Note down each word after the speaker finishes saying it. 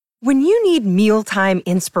When you need mealtime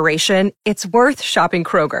inspiration, it's worth shopping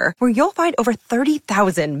Kroger, where you'll find over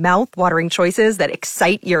 30,000 mouth-watering choices that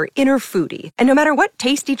excite your inner foodie. And no matter what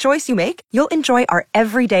tasty choice you make, you'll enjoy our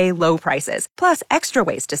everyday low prices, plus extra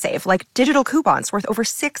ways to save, like digital coupons worth over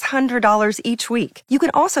 $600 each week. You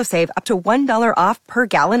can also save up to $1 off per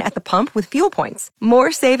gallon at the pump with fuel points.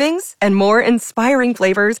 More savings and more inspiring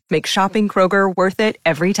flavors make shopping Kroger worth it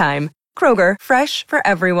every time. Kroger, fresh for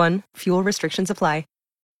everyone. Fuel restrictions apply.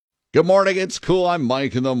 Good morning, it's cool. I'm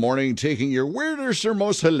Mike in the morning, taking your weirdest or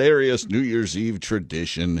most hilarious New Year's Eve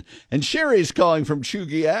tradition. And Sherry's calling from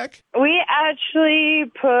Chugiak. We actually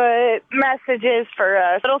put messages for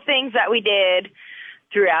little things that we did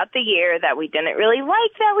throughout the year that we didn't really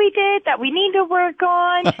like that we did, that we need to work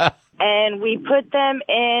on. And we put them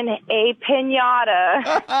in a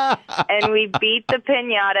piñata, and we beat the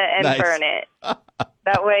piñata and burn it.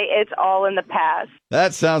 That way it's all in the past.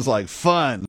 That sounds like fun.